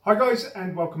Hi guys,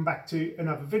 and welcome back to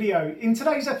another video. In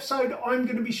today's episode I'm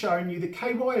going to be showing you the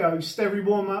KYO Steri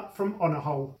warmer from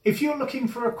Onahole. If you're looking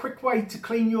for a quick way to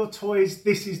clean your toys,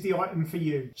 this is the item for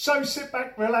you. So sit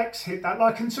back, relax, hit that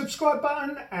like and subscribe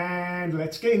button, and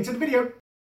let's get into the video.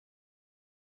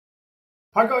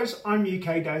 Hi guys, I'm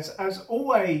UK Daz as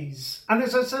always, and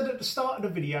as I said at the start of the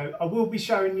video, I will be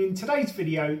showing you in today's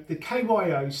video the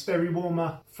KYO Steri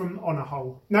warmer from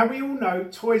Onahole. Now we all know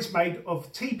toys made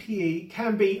of TPE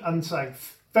can be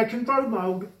unsafe. They can grow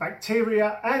mould,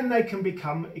 bacteria, and they can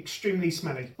become extremely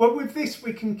smelly. But with this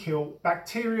we can kill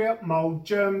bacteria, mould,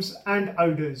 germs and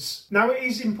odours. Now it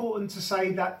is important to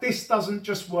say that this doesn't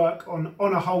just work on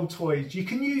Onahole toys. You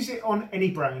can use it on any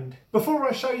brand. Before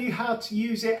I show you how to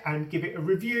use it and give it a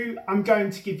review, I'm going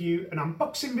to give you an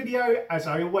unboxing video as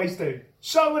I always do.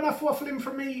 So enough waffling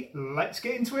from me, let's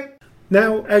get into it.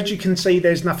 Now, as you can see,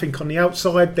 there's nothing on the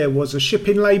outside. There was a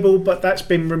shipping label, but that's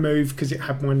been removed because it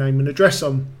had my name and address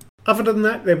on. Other than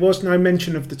that, there was no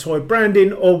mention of the toy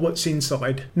branding or what's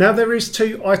inside. Now, there is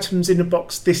two items in the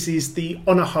box. This is the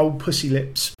Onahole Pussy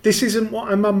Lips. This isn't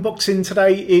what I'm unboxing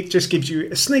today. It just gives you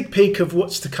a sneak peek of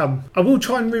what's to come. I will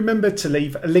try and remember to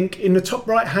leave a link in the top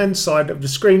right hand side of the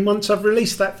screen once I've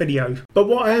released that video. But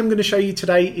what I am going to show you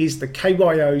today is the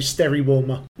KYO Steri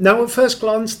warmer. Now, at first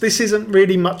glance, this isn't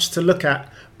really much to look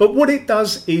at. But what it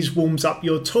does is warms up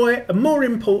your toy, and more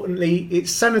importantly, it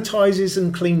sanitizes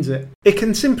and cleans it. It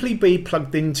can simply be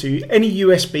plugged into any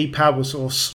USB power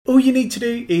source. All you need to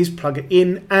do is plug it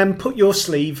in and put your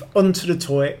sleeve onto the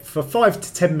toy for 5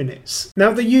 to 10 minutes.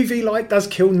 Now the UV light does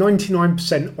kill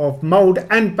 99% of mould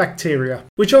and bacteria,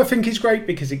 which I think is great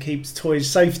because it keeps toys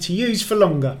safe to use for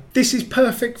longer. This is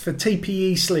perfect for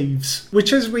TPE sleeves,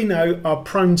 which as we know are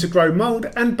prone to grow mould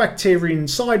and bacteria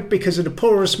inside because of the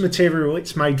porous material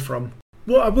it's made from.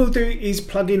 What I will do is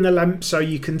plug in the lamp so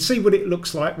you can see what it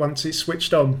looks like once it's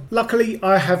switched on. Luckily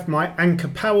I have my Anchor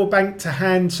power bank to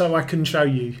hand so I can show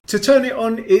you. To turn it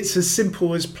on, it's as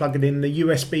simple as plugging in the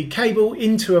USB cable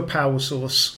into a power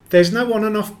source. There's no on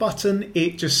and off button,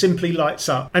 it just simply lights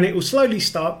up and it will slowly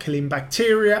start killing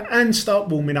bacteria and start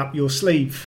warming up your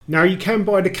sleeve. Now you can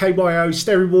buy the KYO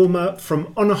Steri warmer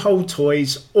from Onahole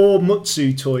Toys or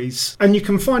Motsutoys, and you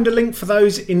can find a link for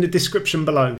those in the description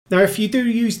below. Now if you do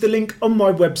use the link on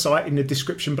my website in the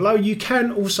description below, you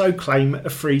can also claim a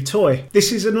free toy.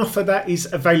 This is an offer that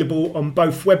is available on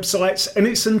both websites and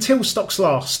it's until stocks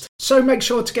last. So make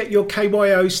sure to get your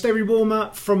KYO Steri warmer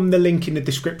from the link in the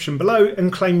description below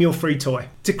and claim your free toy.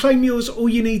 To claim yours, all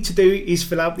you need to do is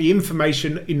fill out the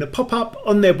information in the pop-up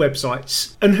on their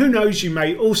websites. And who knows, you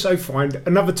may also find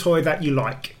another toy that you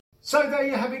like. So there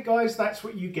you have it guys, that's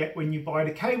what you get when you buy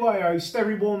the KYO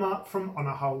Steri warmer from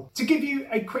Onahole. To give you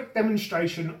a quick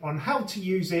demonstration on how to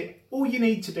use it, all you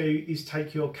need to do is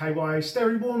take your KYO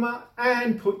Steri warmer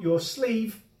and put your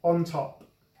sleeve on top.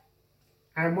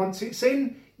 And once it's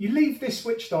in, you leave this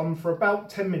switched on for about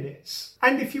 10 minutes.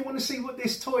 And if you want to see what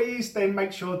this toy is, then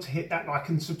make sure to hit that like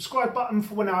and subscribe button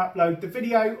for when I upload the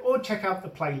video, or check out the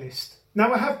playlist.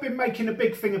 Now I have been making a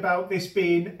big thing about this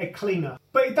being a cleaner,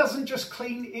 but it doesn't just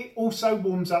clean, it also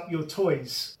warms up your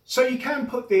toys. So you can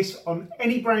put this on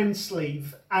any brand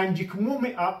sleeve and you can warm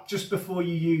it up just before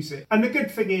you use it. And the good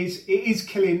thing is, it is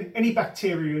killing any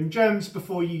bacteria and germs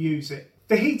before you use it.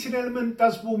 The heating element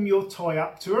does warm your toy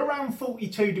up to around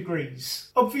 42 degrees.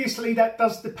 Obviously that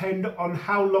does depend on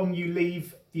how long you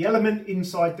leave the element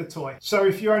inside the toy. So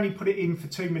if you only put it in for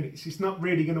 2 minutes, it's not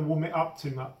really going to warm it up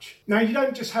too much. Now you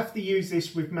don't just have to use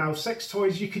this with male sex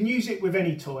toys, you can use it with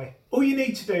any toy. All you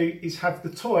need to do is have the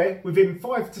toy within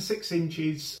 5 to 6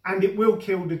 inches and it will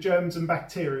kill the germs and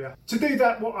bacteria. To do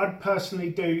that, what I'd personally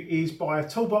do is buy a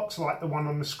toolbox like the one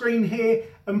on the screen here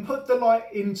and put the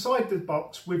light inside the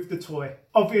box with the toy.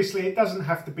 Obviously it doesn't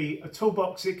have to be a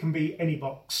toolbox, it can be any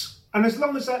box. And as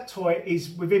long as that toy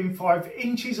is within 5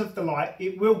 inches of the light,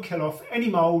 it will kill off any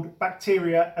mould,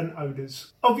 bacteria and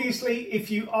odours. Obviously, if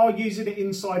you are using it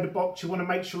inside the box, you want to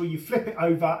make sure you flip it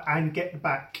over and get the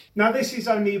back. Now this is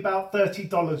only about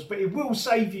 $30, but it will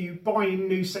save you buying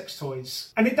new sex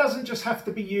toys. And it doesn't just have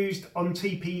to be used on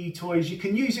TPE toys, you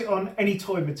can use it on any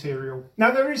toy material.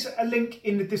 Now there is a link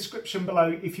in the description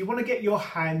below if you want to get your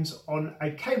hands on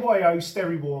a KYO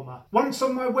Steri warmer. Once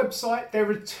on my website, there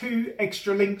are 2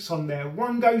 extra links on there.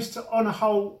 One goes to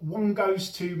Onahole, one goes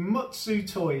to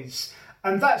Motsutoys,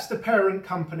 and that's the parent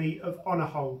company of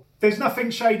Onahole. There's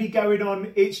nothing shady going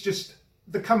on, it's just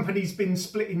the company's been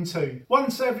split in two.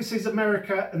 One services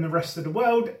America and the rest of the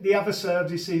world, the other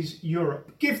services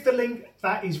Europe. Give the link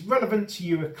that is relevant to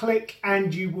you a click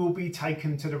and you will be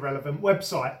taken to the relevant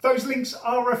website. Those links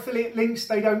are affiliate links,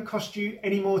 they don't cost you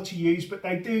any more to use, but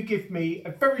they do give me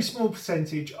a very small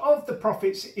percentage of the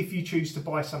profits if you choose to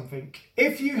buy something.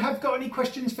 If you have got any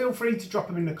questions, feel free to drop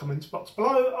them in the comments box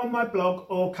below on my blog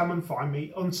or come and find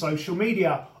me on social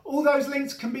media. All those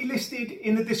links can be listed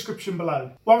in the description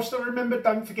below. Whilst I remember,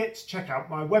 don't forget to check out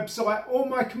my website or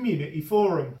my community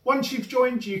forum. Once you've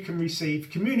joined, you can receive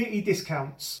community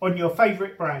discounts on your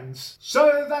favourite brands.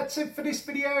 So that's it for this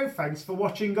video. Thanks for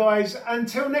watching, guys.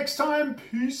 Until next time,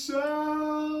 peace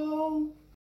out.